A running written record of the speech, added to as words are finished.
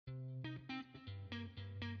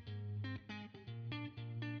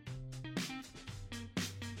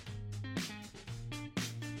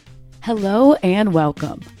Hello and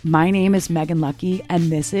welcome. My name is Megan Lucky,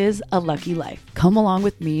 and this is A Lucky Life. Come along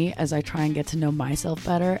with me as I try and get to know myself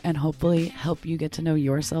better and hopefully help you get to know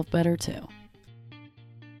yourself better too.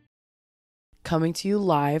 Coming to you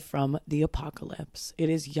live from the apocalypse. It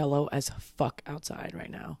is yellow as fuck outside right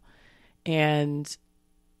now. And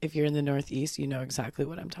if you're in the Northeast, you know exactly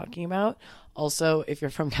what I'm talking about. Also, if you're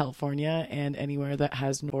from California and anywhere that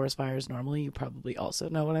has forest fires normally, you probably also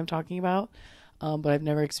know what I'm talking about. But I've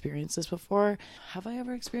never experienced this before. Have I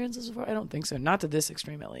ever experienced this before? I don't think so. Not to this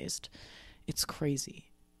extreme, at least. It's crazy.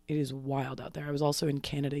 It is wild out there. I was also in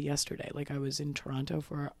Canada yesterday. I was in Toronto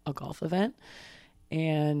for a golf event.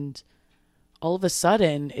 And all of a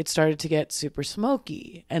sudden, it started to get super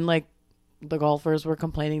smoky. And, the golfers were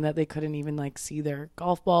complaining that they couldn't even, see their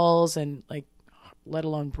golf balls and, let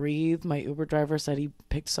alone breathe. My Uber driver said he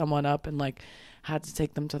picked someone up and, had to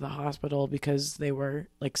take them to the hospital because they were,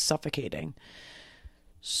 suffocating.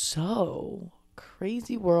 So,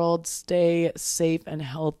 crazy world. Stay safe and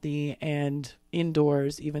healthy and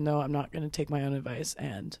indoors, even though I'm not going to take my own advice.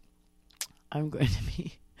 And I'm going to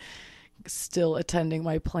be still attending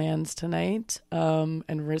my plans tonight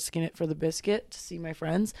and risking it for the biscuit to see my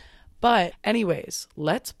friends. But anyways,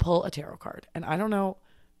 let's pull a tarot card. And I don't know,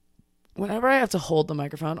 whenever I have to hold the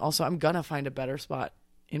microphone, also I'm going to find a better spot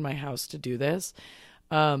in my house to do this.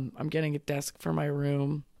 I'm getting a desk for my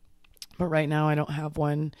room, but right now I don't have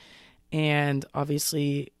one. And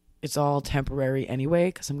obviously it's all temporary anyway,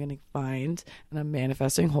 because I'm going to find, and I'm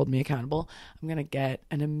manifesting, hold me accountable, I'm going to get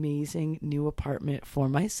an amazing new apartment for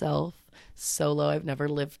myself, solo. I've never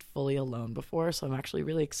lived fully alone before, so I'm actually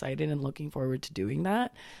really excited and looking forward to doing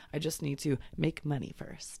that. I just need to make money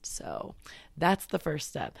first. So that's the first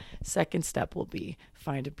step. Second step will be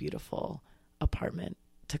find a beautiful apartment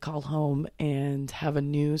to call home and have a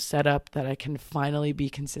new setup that I can finally be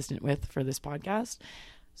consistent with for this podcast.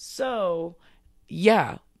 So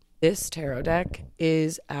yeah, this tarot deck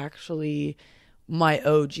is actually my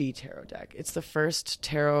OG tarot deck. It's the first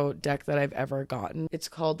tarot deck that I've ever gotten. It's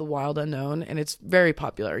called The Wild Unknown, and it's very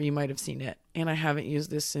popular. You might have seen it. And I haven't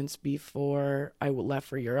used this since before I left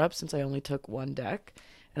for Europe, since I only took one deck.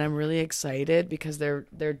 And I'm really excited because they're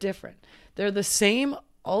different. They're the same.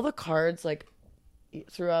 All the cards,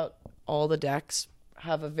 throughout all the decks,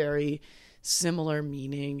 have a very similar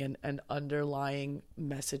meaning and underlying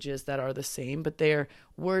messages that are the same, but they are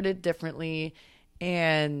worded differently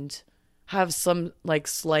and have some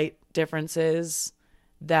slight differences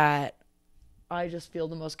that I just feel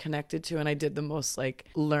the most connected to, and I did the most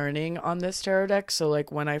learning on this tarot deck. So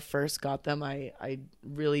when I first got them, I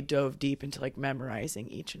really dove deep into memorizing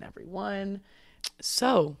each and every one.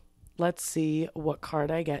 So let's see what card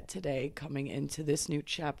I get today coming into this new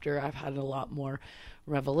chapter. I've had a lot more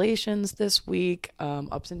revelations this week,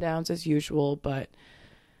 ups and downs as usual, but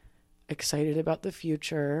excited about the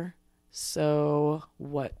future. So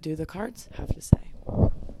what do the cards have to say?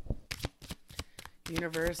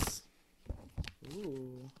 Universe.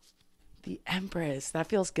 Ooh. The Empress. That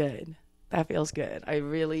feels good. That feels good.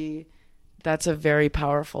 That's a very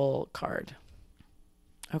powerful card.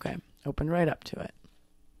 Okay, open right up to it.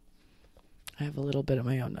 I have a little bit of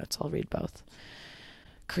my own notes. I'll read both.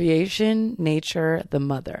 Creation, nature, the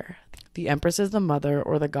mother. The Empress is the mother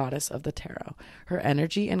or the goddess of the tarot. Her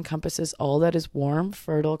energy encompasses all that is warm,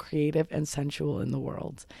 fertile, creative, and sensual in the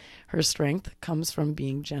world. Her strength comes from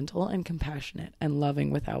being gentle and compassionate and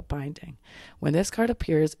loving without binding. When this card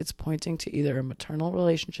appears, it's pointing to either a maternal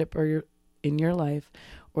relationship in your life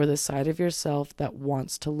or the side of yourself that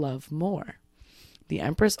wants to love more. The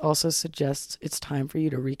Empress also suggests it's time for you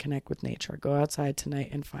to reconnect with nature. Go outside tonight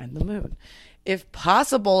and find the moon. If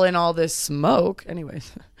possible, in all this smoke.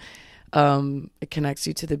 Anyways, it connects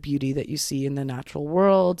you to the beauty that you see in the natural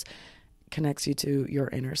world, connects you to your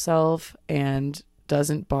inner self, and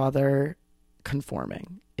doesn't bother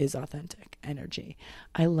conforming, is authentic energy.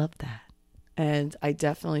 I love that. And I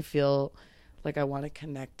definitely feel like I want to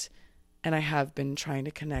connect, and I have been trying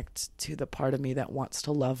to connect to the part of me that wants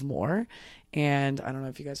to love more. And I don't know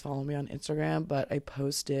if you guys follow me on Instagram, but I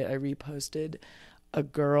reposted a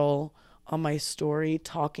girl on my story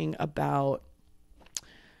talking about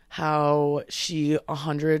how she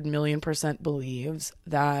 100,000,000% believes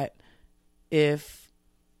that if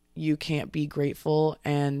you can't be grateful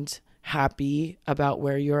and happy about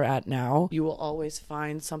where you're at now, you will always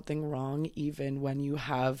find something wrong, even when you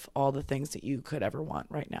have all the things that you could ever want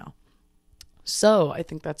right now. So I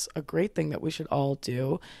think that's a great thing that we should all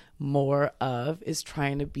do more of, is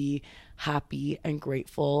trying to be happy and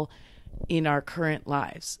grateful in our current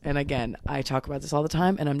lives. And again, I talk about this all the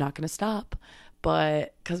time, and I'm not going to stop,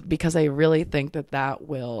 but because I really think that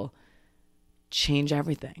will change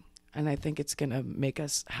everything. And I think it's going to make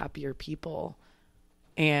us happier people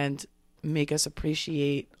and make us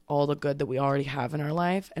appreciate all the good that we already have in our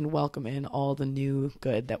life and welcome in all the new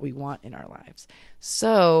good that we want in our lives.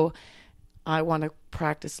 So I want to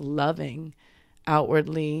practice loving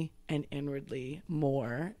outwardly and inwardly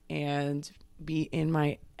more and be in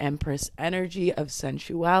my Empress energy of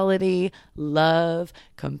sensuality, love,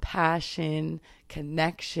 compassion,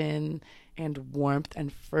 connection, and warmth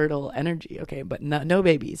and fertile energy. Okay, but no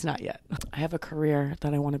babies, not yet. I have a career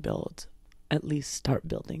that I want to build, at least start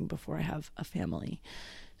building before I have a family.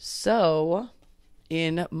 So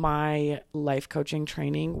in my life coaching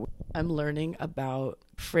training, I'm learning about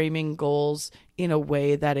framing goals in a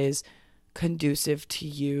way that is conducive to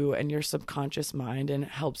you and your subconscious mind and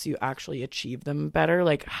helps you actually achieve them better.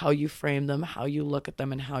 Like how you frame them, how you look at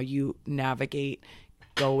them, and how you navigate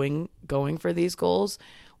going for these goals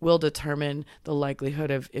will determine the likelihood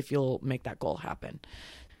of if you'll make that goal happen.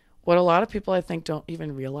 What a lot of people I think don't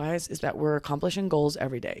even realize is that we're accomplishing goals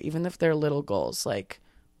every day, even if they're little goals. Like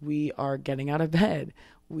we are getting out of bed,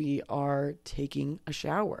 we are taking a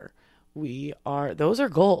shower, those are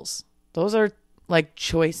goals. Those are like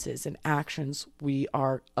choices and actions we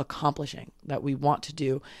are accomplishing that we want to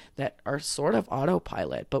do that are sort of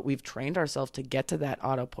autopilot, but we've trained ourselves to get to that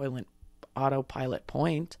autopilot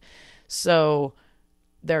point. So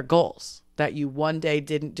they're goals that you one day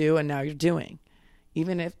didn't do and now you're doing.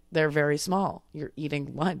 Even if they're very small, you're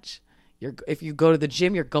eating lunch. If you go to the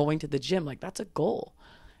gym, you're going to the gym. Like that's a goal.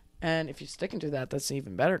 And if you're sticking to that, that's an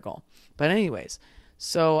even better goal. But anyways,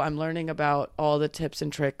 so I'm learning about all the tips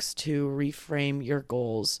and tricks to reframe your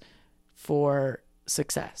goals for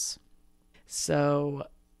success. So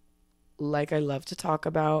like I love to talk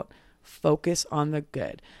about, focus on the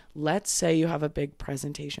good. Let's say you have a big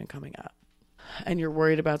presentation coming up and you're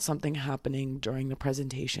worried about something happening during the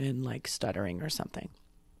presentation, like stuttering or something.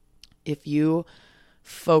 If you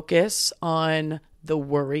focus on the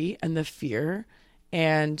worry and the fear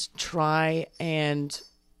and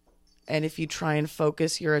if you try and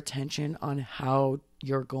focus your attention on how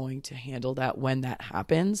you're going to handle that when that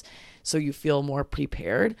happens, so you feel more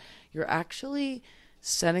prepared, you're actually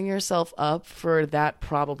setting yourself up for that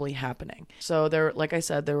probably happening. So like I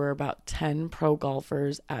said, there were about 10 pro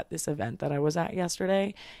golfers at this event that I was at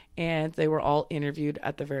yesterday, and they were all interviewed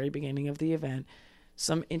at the very beginning of the event.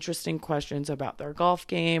 Some interesting questions about their golf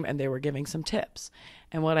game, and they were giving some tips.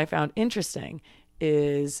 And what I found interesting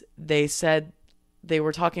is they said they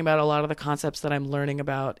were talking about a lot of the concepts that I'm learning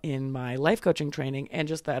about in my life coaching training and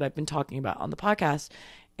just that I've been talking about on the podcast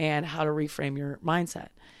and how to reframe your mindset.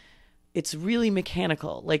 It's really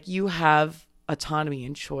mechanical. Like you have autonomy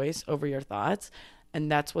and choice over your thoughts.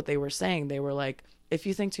 And that's what they were saying. They were like, if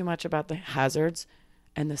you think too much about the hazards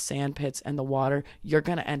and the sand pits and the water, you're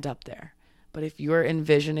going to end up there. But if you're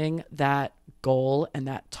envisioning that goal and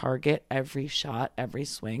that target, every shot, every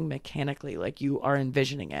swing, mechanically, like you are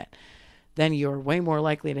envisioning it, then you're way more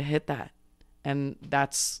likely to hit that. And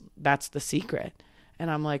that's the secret.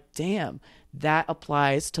 And I'm like, damn, that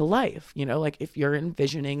applies to life. You know, like if you're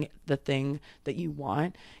envisioning the thing that you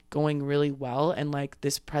want going really well and like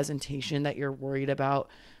this presentation that you're worried about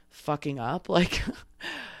fucking up, like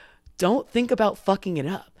don't think about fucking it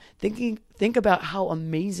up. Think about how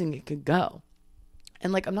amazing it could go.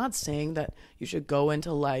 And like, I'm not saying that you should go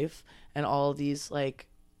into life and all these like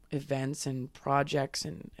events and projects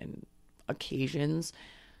and occasions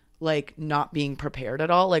like not being prepared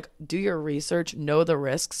at all. Like do your research, know the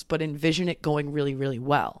risks, but envision it going really, really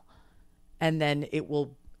well. And then it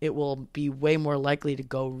will be way more likely to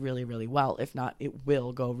go really, really well. If not, it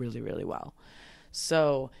will go really, really well.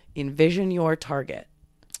 So envision your target.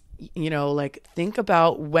 You know, like think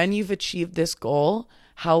about when you've achieved this goal,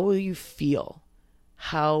 how will you feel?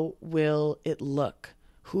 How will it look?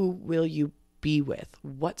 Who will you be with?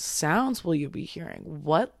 What sounds will you be hearing?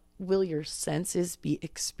 What will your senses be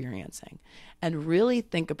experiencing? And really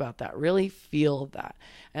think about that, really feel that.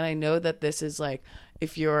 And I know that this is like,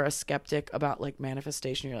 if you're a skeptic about like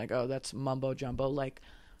manifestation, you're like, oh, that's mumbo jumbo. Like,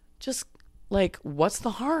 just like, what's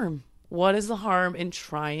the harm? What is the harm in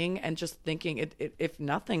trying and just thinking it, if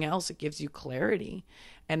nothing else, it gives you clarity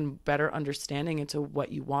and better understanding into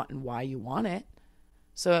what you want and why you want it.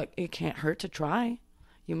 So it can't hurt to try.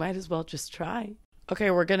 You might as well just try.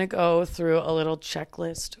 Okay, we're going to go through a little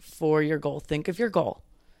checklist for your goal. Think of your goal,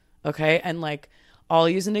 okay? And like, I'll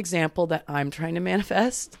use an example that I'm trying to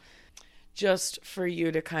manifest just for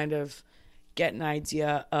you to kind of get an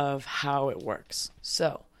idea of how it works.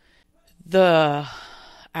 So the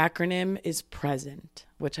acronym is PRESENT,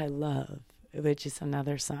 which I love, which is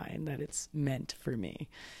another sign that it's meant for me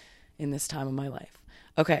in this time of my life.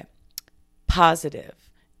 Okay, positive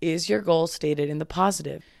Is your goal stated in the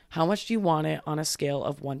positive? How much do you want it on a scale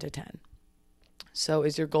of 1 to 10? So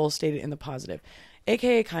is your goal stated in the positive?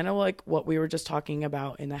 AKA kind of like what we were just talking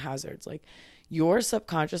about in the hazards. Like, your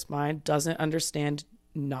subconscious mind doesn't understand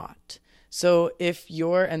not. So if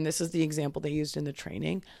and this is the example they used in the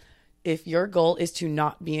training, if your goal is to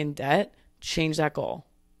not be in debt, change that goal.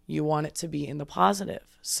 You want it to be in the positive.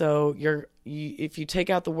 So if you take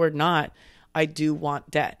out the word not, I do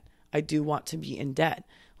want debt. I do want to be in debt.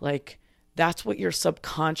 Like, that's what your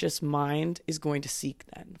subconscious mind is going to seek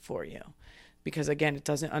then for you. Because again, it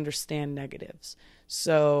doesn't understand negatives.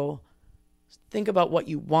 So think about what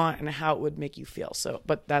you want and how it would make you feel. So,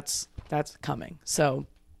 but that's coming. So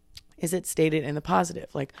is it stated in the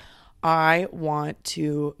positive? Like, I want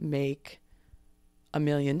to make $1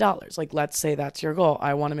 million. Like, let's say that's your goal.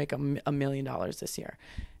 I want to make $1 million this year.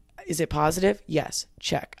 Is it positive? Yes.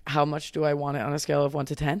 Check. How much do I want it on a scale of 1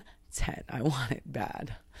 to 10? 10. I want it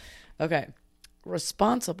bad. Okay.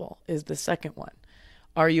 Responsible is the second one.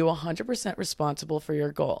 Are you 100% responsible for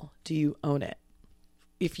your goal? Do you own it?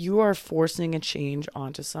 If you are forcing a change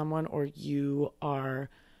onto someone, or you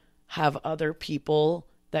have other people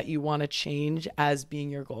that you want to change as being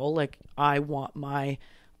your goal, like, I want my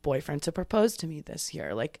boyfriend to propose to me this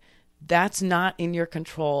year, like, that's not in your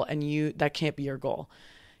control, and that can't be your goal.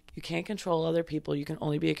 You can't control other people. You can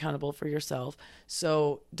only be accountable for yourself.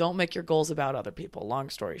 So don't make your goals about other people. Long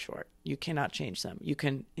story short, you cannot change them. You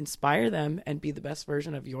can inspire them and be the best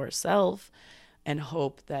version of yourself, and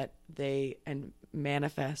hope that and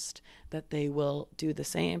manifest that they will do the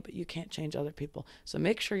same, but you can't change other people. So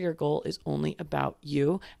make sure your goal is only about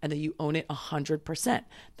you, and that you own it 100%.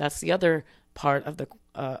 That's the other part of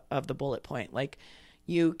the bullet point. Like,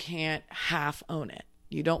 you can't half own it.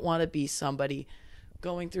 You don't want to be somebody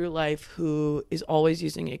going through life who is always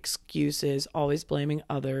using excuses, always blaming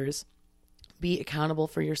others. Be accountable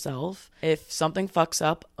for yourself. If something fucks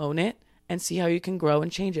up, own it and see how you can grow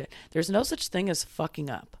and change it. There's no such thing as fucking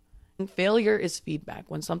up. Failure is feedback.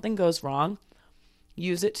 When something goes wrong,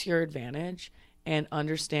 use it to your advantage and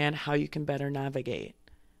understand how you can better navigate.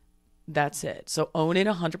 That's it. So own it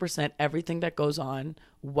 100%. Everything that goes on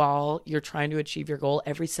while you're trying to achieve your goal,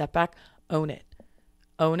 every setback, own it.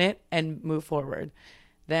 Own it and move forward.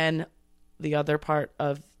 Then the other part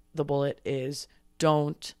of the bullet is,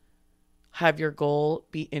 don't have your goal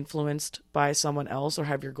be influenced by someone else, or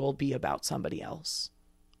have your goal be about somebody else,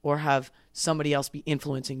 or have somebody else be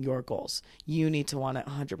influencing your goals. You need to want it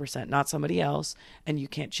 100%, not somebody else, and you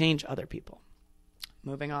can't change other people.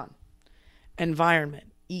 Moving on.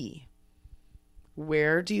 Environment, E.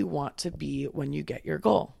 Where do you want to be when you get your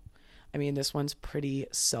goal? I mean, this one's pretty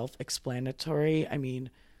self-explanatory. I mean,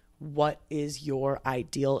 what is your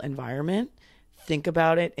ideal environment? Think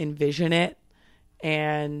about it, envision it,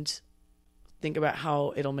 and think about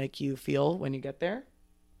how it'll make you feel when you get there.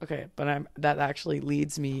 Okay, but that actually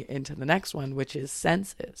leads me into the next one, which is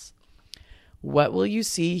senses. What will you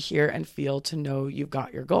see, hear, and feel to know you've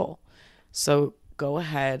got your goal? So go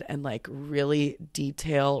ahead and like really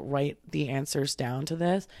write the answers down to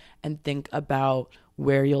this, and think about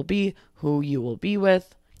where you'll be, who you will be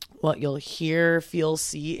with, what you'll hear, feel,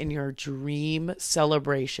 see in your dream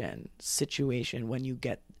celebration situation when you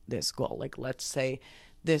get this goal. Like, let's say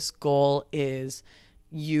this goal is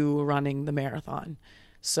you running the marathon.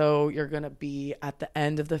 So you're going to be at the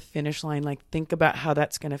end of the finish line. Like, think about how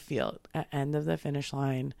that's going to feel at the end of the finish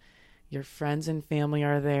line. Your friends and family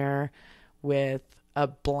are there with a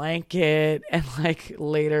blanket and like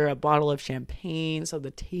later a bottle of champagne. So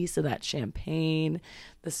the taste of that champagne,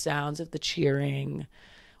 the sounds of the cheering,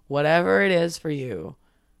 whatever it is for you,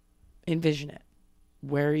 envision it.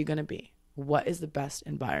 Where are you going to be? What is the best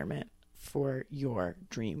environment for your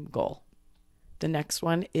dream goal? The next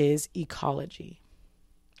one is ecology.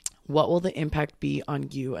 What will the impact be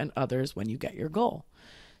on you and others when you get your goal?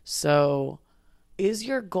 So is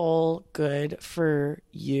your goal good for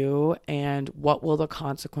you, and what will the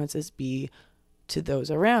consequences be to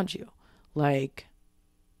those around you? Like,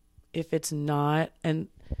 if it's not, and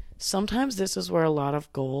sometimes this is where a lot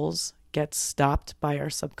of goals get stopped by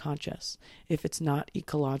our subconscious. If it's not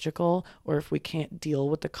ecological, or if we can't deal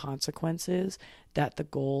with the consequences that the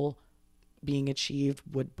goal being achieved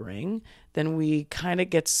would bring, then we kind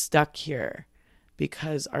of get stuck here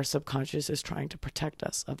because our subconscious is trying to protect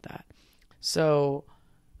us of that. So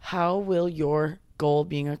how will your goal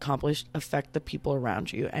being accomplished affect the people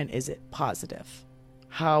around you, and is it positive?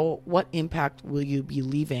 What impact will you be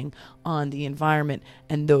leaving on the environment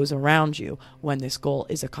and those around you when this goal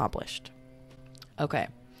is accomplished? Okay.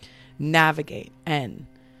 Navigate, N.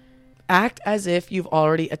 Act as if you've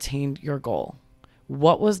already attained your goal.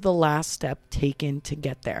 What was the last step taken to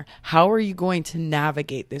get there? How are you going to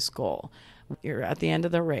navigate this goal? You're at the end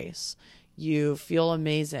of the race. You feel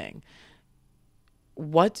amazing.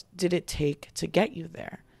 What did it take to get you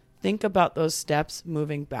there? Think about those steps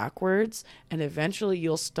moving backwards, and eventually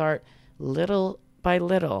you'll start little by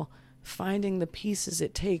little finding the pieces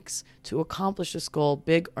it takes to accomplish this goal,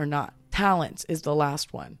 big or not. Talents is the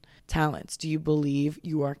last one. Talents. Do you believe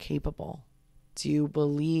you are capable? Do you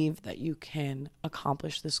believe that you can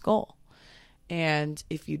accomplish this goal? And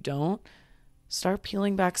if you don't, start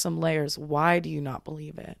peeling back some layers. Why do you not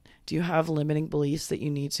believe it? Do you have limiting beliefs that you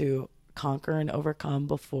need to conquer and overcome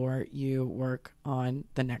before you work on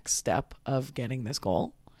the next step of getting this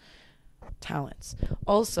goal? Talents.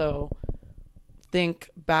 Also, think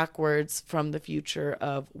backwards from the future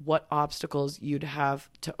of what obstacles you'd have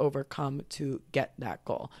to overcome to get that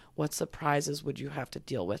goal. What surprises would you have to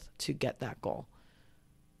deal with to get that goal?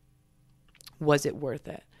 Was it worth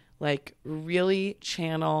it? Like, really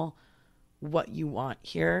channel what you want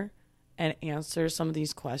here and answer some of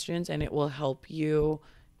these questions, and it will help you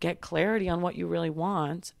get clarity on what you really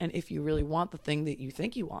want, and if you really want the thing that you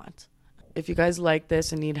think you want. If you guys like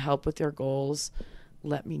this and need help with your goals,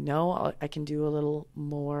 let me know. I can do a little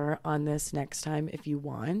more on this next time if you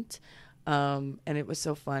want. And it was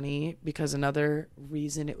so funny because another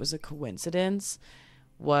reason it was a coincidence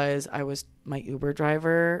was my Uber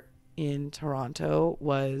driver in Toronto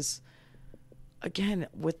was, again,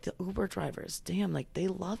 with the Uber drivers, damn, like, they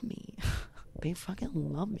love me. They fucking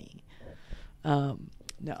love me.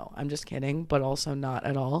 No, I'm just kidding, but also not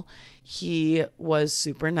at all. He was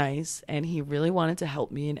super nice, and he really wanted to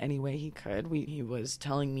help me in any way he could. He was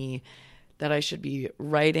telling me that I should be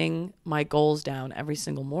writing my goals down every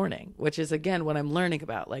single morning, which is, again, what I'm learning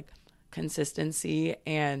about, like, consistency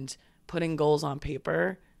and putting goals on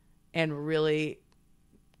paper and really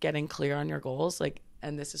getting clear on your goals. Like,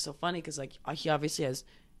 and this is so funny because, like, he obviously has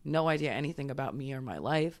no idea anything about me or my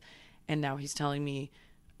life, and now he's telling me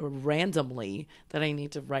randomly that I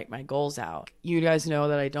need to write my goals out. You guys know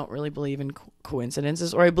that I don't really believe in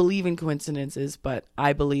coincidences, or I believe in coincidences, but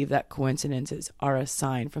I believe that coincidences are a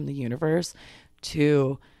sign from the universe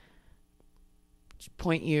to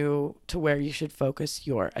point you to where you should focus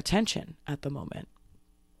your attention at the moment.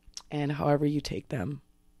 And however you take them,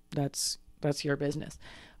 that's your business.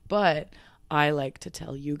 But I like to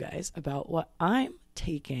tell you guys about what I'm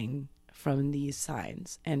taking from these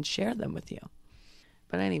signs and share them with you.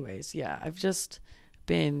 But anyways, yeah, I've just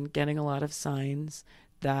been getting a lot of signs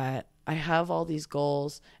that I have all these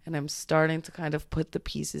goals, and I'm starting to kind of put the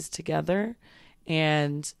pieces together,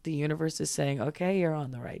 and the universe is saying, okay, you're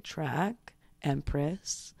on the right track,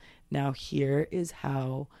 Empress. Now here is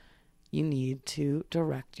how you need to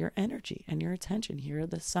direct your energy and your attention. Here are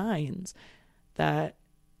the signs that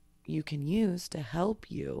you can use to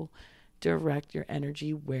help you direct your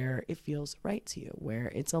energy where it feels right to you,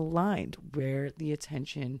 where it's aligned, where the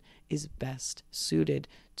attention is best suited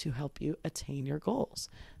to help you attain your goals,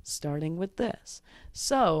 starting with this.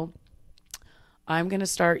 So I'm going to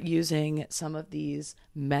start using some of these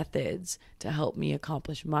methods to help me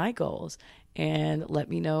accomplish my goals, and let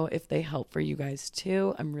me know if they help for you guys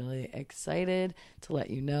too. I'm really excited to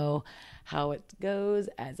let you know how it goes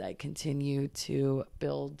as I continue to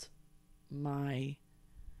build my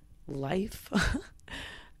life.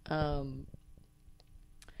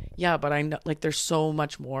 Yeah, but I know, like, there's so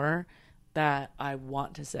much more that I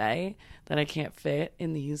want to say that I can't fit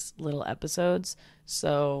in these little episodes.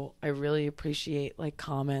 So I really appreciate, like,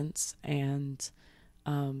 comments and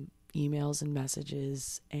emails and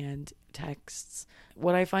messages and texts.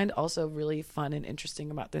 What I find also really fun and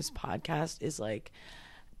interesting about this podcast is, like,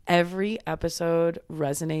 every episode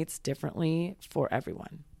resonates differently for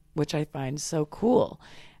everyone, which I find so cool.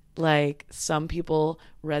 Like, some people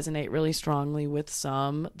resonate really strongly with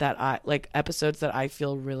some that I like, episodes that I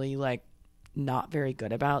feel really, like, not very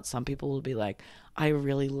good about. Some people will be like, I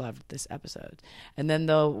really loved this episode. And then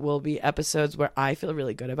there will be episodes where I feel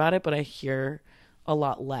really good about it, but I hear a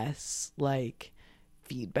lot less, like,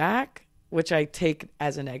 feedback, which I take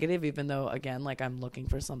as a negative, even though, again, like, I'm looking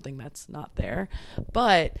for something that's not there.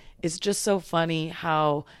 But it's just so funny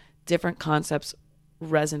how different concepts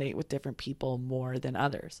resonate with different people more than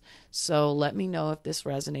others. So let me know if this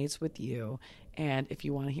resonates with you and if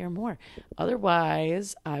you want to hear more.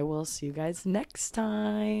 Otherwise, I will see you guys next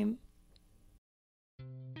time.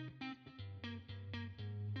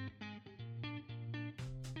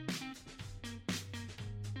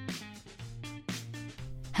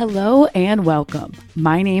 Hello and welcome.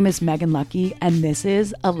 My name is Megan Lucky, and this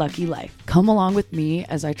is A Lucky Life. Come along with me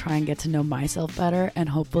as I try and get to know myself better and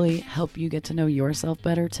hopefully help you get to know yourself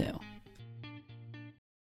better too.